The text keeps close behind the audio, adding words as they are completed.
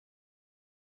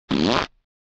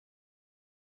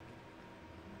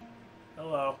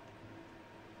Hello.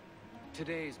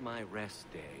 Today's my rest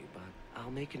day, but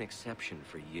I'll make an exception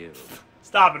for you.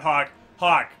 Stop it, Hawk.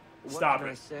 Hawk. Stop What can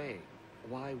it. I say?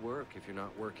 Why work if you're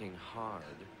not working hard?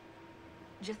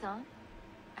 Jethann,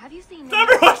 have you seen...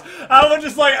 I was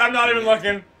just like, I'm not even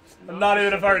looking. I'm not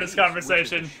even a part of this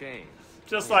conversation.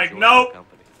 Just like, nope.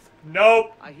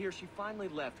 Nope. I hear she finally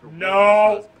left her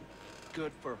No. husband.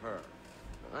 Good for her.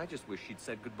 I just wish she'd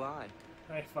said goodbye.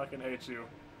 I fucking hate you.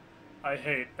 I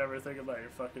hate everything about your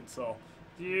fucking soul.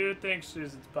 Do you think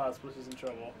it's possible she's in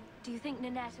trouble? Do you think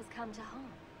Nanette has come to harm?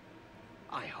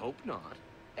 I hope not.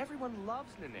 Everyone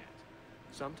loves Nanette.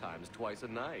 Sometimes twice a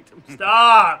night.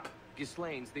 Stop!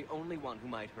 Ghislaine's the only one who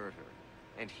might hurt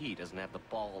her, and he doesn't have the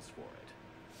balls for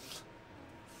it.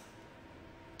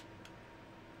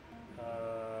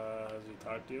 Has he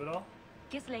talked to you at all?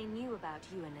 Ghislaine knew about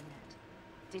you and Nanette.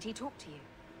 Did he talk to you?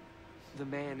 The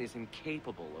man is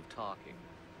incapable of talking.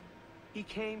 He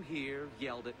came here,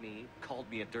 yelled at me, called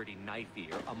me a dirty knife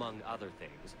ear, among other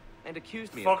things, and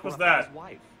accused me of Fuck was corrupting that? his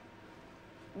wife.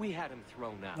 We had him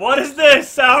thrown out. What is this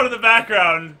sound in the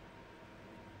background?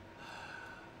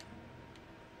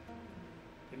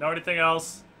 You know anything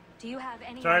else? Do you have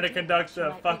any Trying to idea conduct she a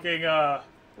might fucking,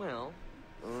 Well,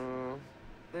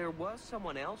 there was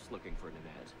someone else looking for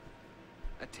Nanette.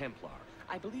 A Templar.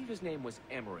 I believe his name was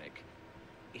Emmerich.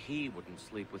 He wouldn't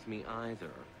sleep with me either.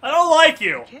 I don't like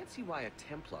you! I can't see why a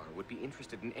Templar would be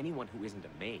interested in anyone who isn't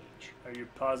a mage. Are you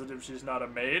positive she's not a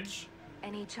mage?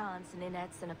 Any chance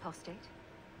Nanette's an apostate?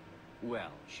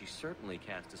 Well, she certainly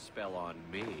cast a spell on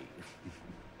me.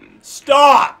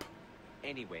 Stop!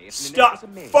 Anyway, if Stop! Nanette was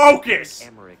a mage, Focus!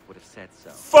 Emmerich would have said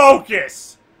so.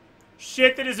 Focus!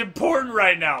 Shit that is important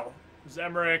right now. Is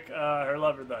Emmerich, her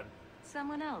lover then?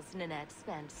 Someone else Nanette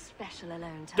spent special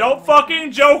alone time Don't with.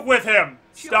 fucking joke with him!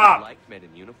 She Stop! always liked men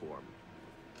in uniform.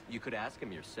 You could ask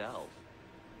him yourself.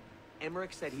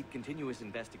 Emmerich said he'd continue his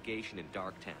investigation in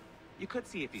Darktown. You could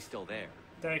see if he's still there.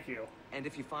 Thank you. And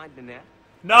if you find Nanette,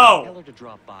 tell No! her to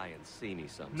drop by and see me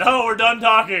sometime. No, we're done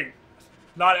talking.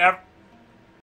 Not ever.